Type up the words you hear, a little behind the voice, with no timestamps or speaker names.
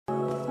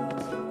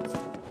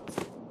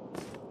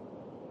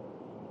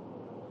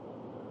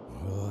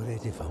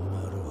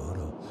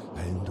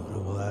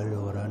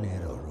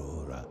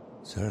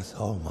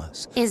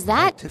Is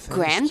that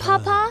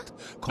Grandpapa?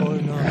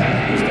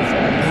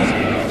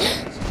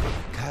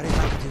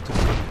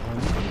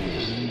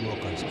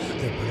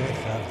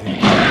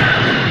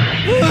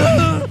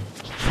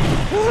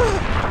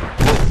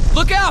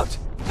 Look out!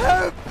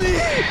 Help me!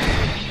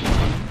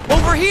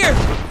 Over here!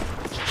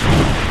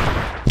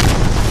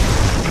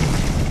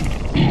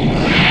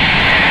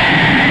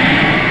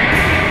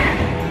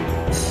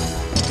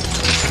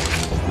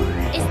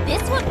 Is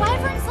this what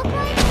wyverns look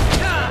like?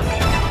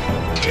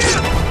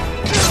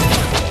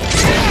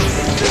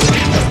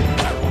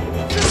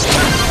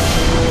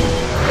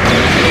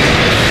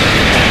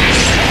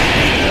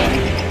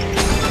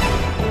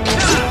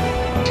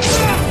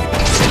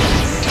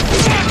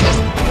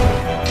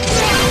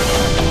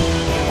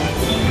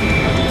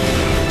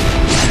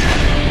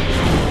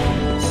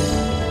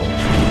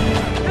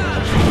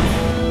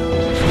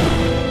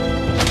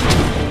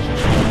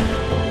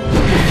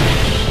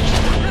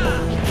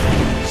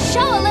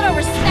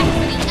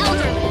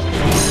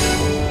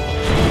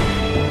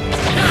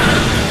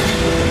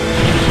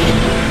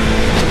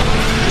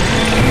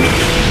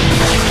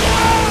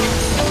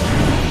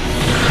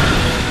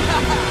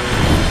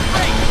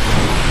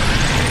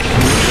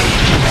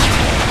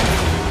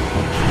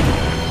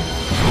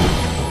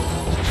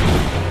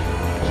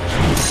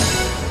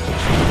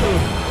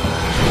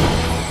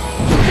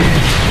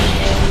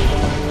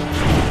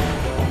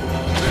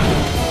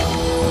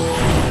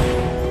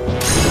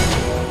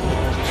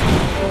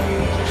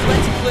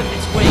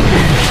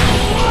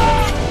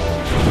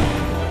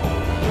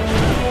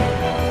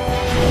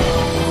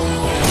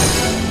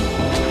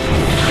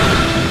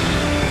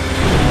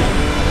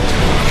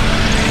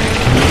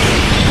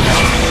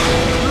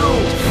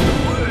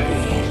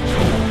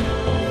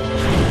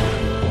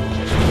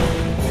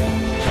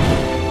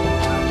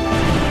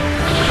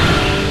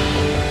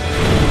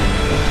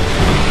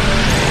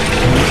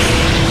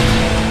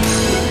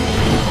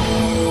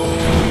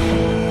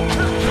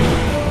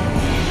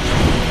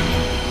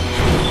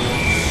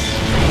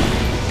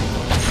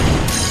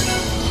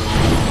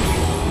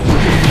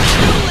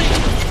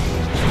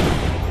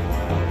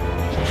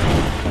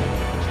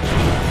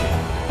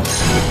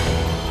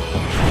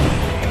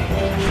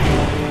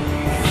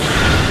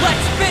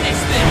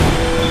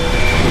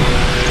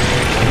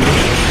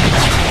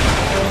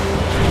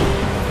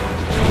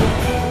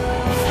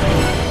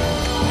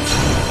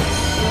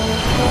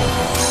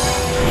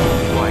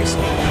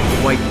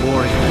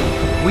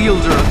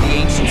 Wielder of the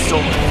ancient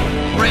sword,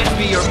 grant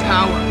me your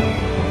power.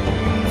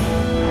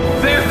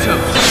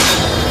 Verto!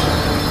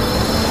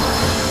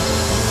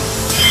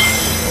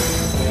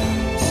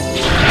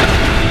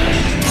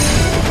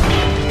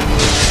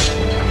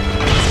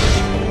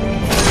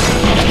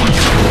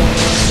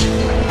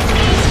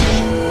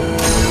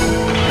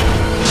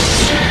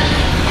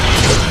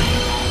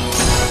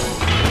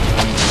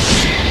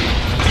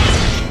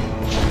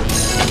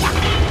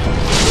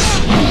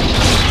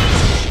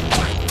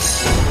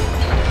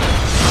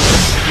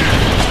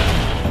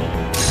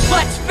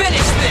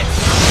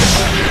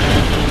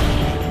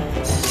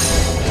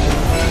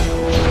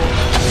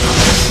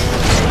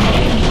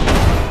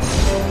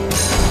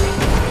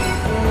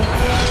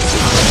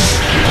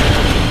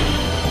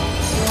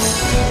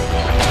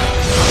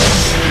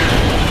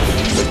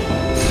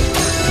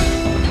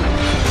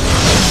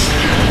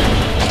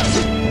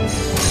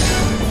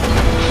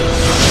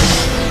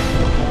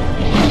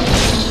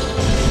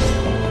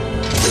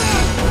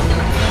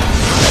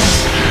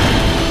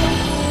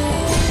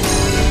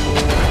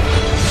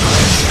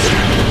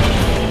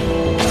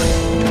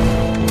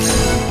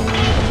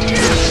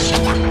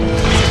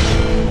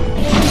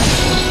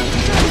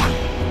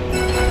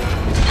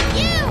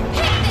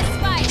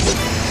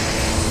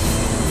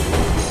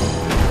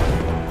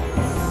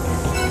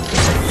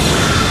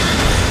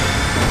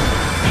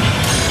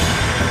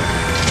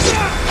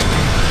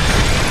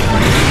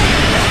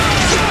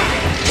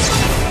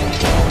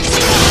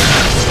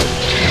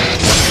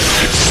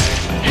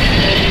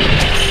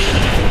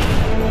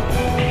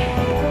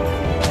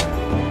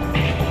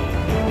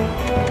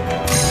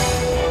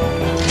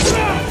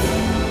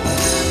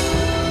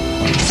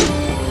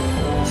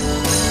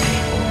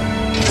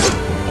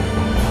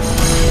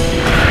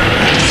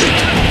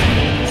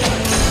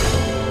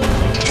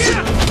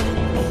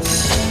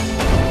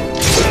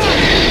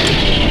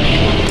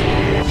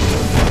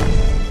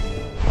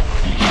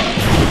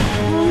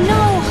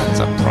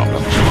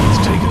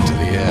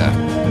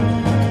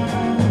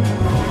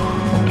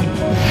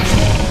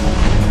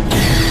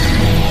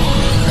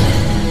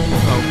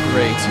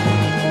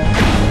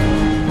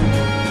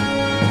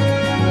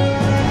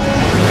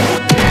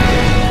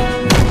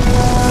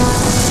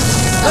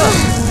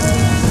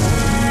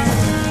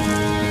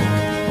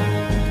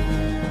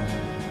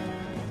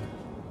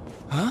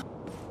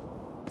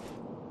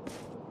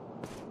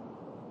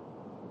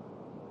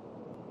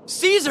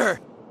 Caesar!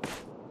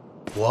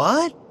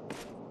 What?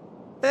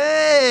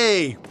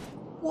 Hey!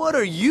 What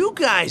are you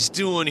guys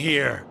doing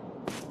here?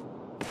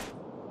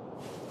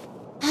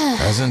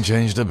 Hasn't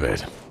changed a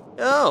bit.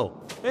 Oh,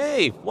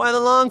 Hey, why the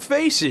long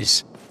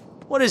faces?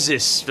 What is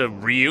this, a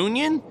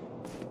reunion?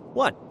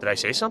 What, did I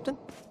say something?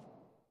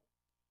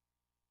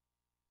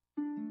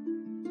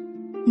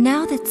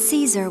 Now that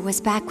Caesar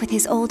was back with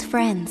his old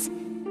friends,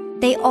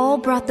 they all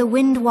brought the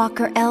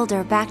Windwalker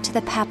Elder back to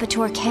the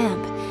Papator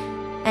camp,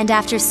 and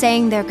after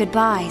saying their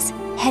goodbyes,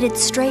 headed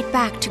straight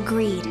back to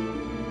Greed.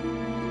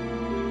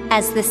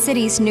 As the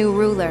city's new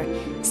ruler,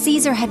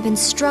 Caesar had been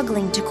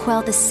struggling to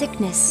quell the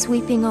sickness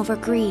sweeping over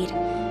Greed.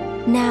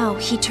 Now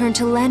he turned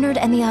to Leonard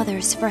and the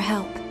others for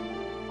help.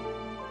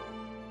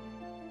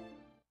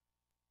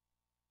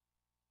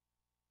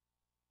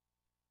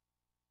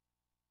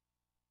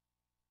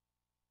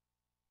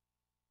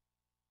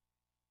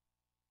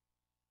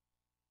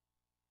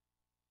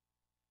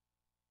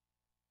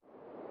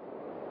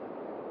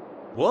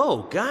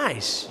 Whoa,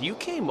 guys, you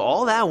came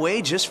all that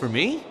way just for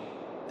me?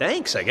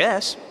 Thanks, I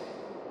guess.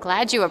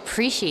 Glad you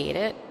appreciate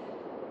it.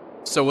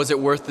 So was it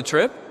worth the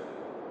trip?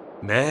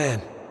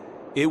 Man,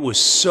 it was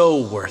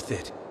so worth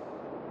it.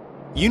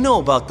 You know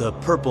about the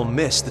purple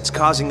mist that's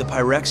causing the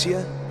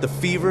pyrexia? The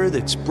fever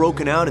that's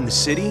broken out in the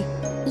city?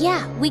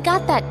 Yeah, we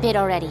got that bit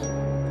already.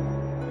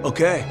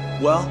 Okay,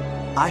 well,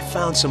 I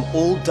found some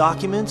old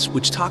documents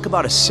which talk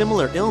about a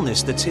similar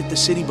illness that's hit the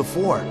city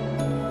before.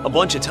 A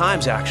bunch of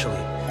times,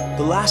 actually.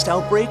 The last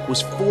outbreak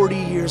was 40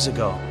 years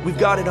ago. We've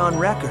got it on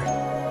record.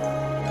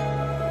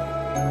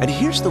 And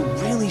here's the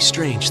really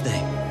strange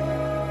thing.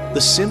 The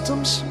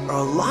symptoms are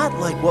a lot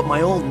like what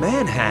my old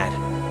man had.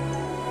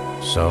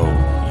 So,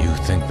 you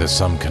think there's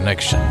some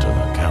connection to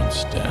the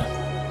Count's death?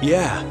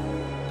 Yeah.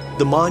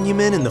 The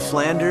monument in the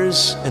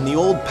Flanders and the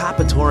old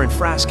Papator and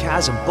Frask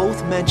Chasm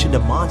both mentioned a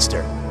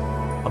monster.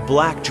 A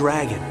black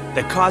dragon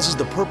that causes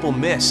the purple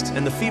mist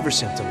and the fever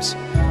symptoms.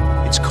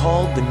 It's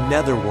called the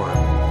Netherworm,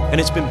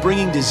 and it's been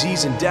bringing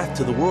disease and death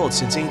to the world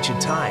since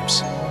ancient times.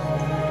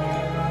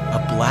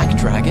 A black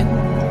dragon?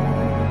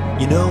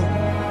 You know,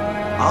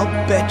 I'll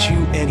bet you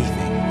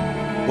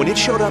anything. When it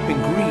showed up in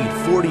Greed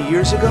 40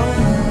 years ago,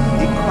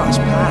 it crossed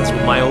paths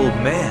with my old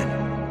man.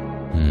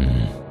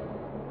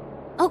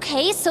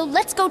 Okay, so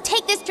let's go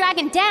take this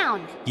dragon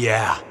down.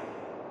 Yeah.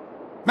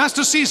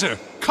 Master Caesar,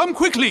 come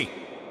quickly!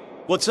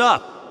 What's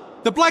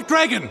up? The Black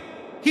Dragon!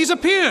 He's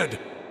appeared!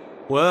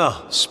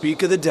 Well,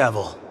 speak of the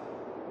devil.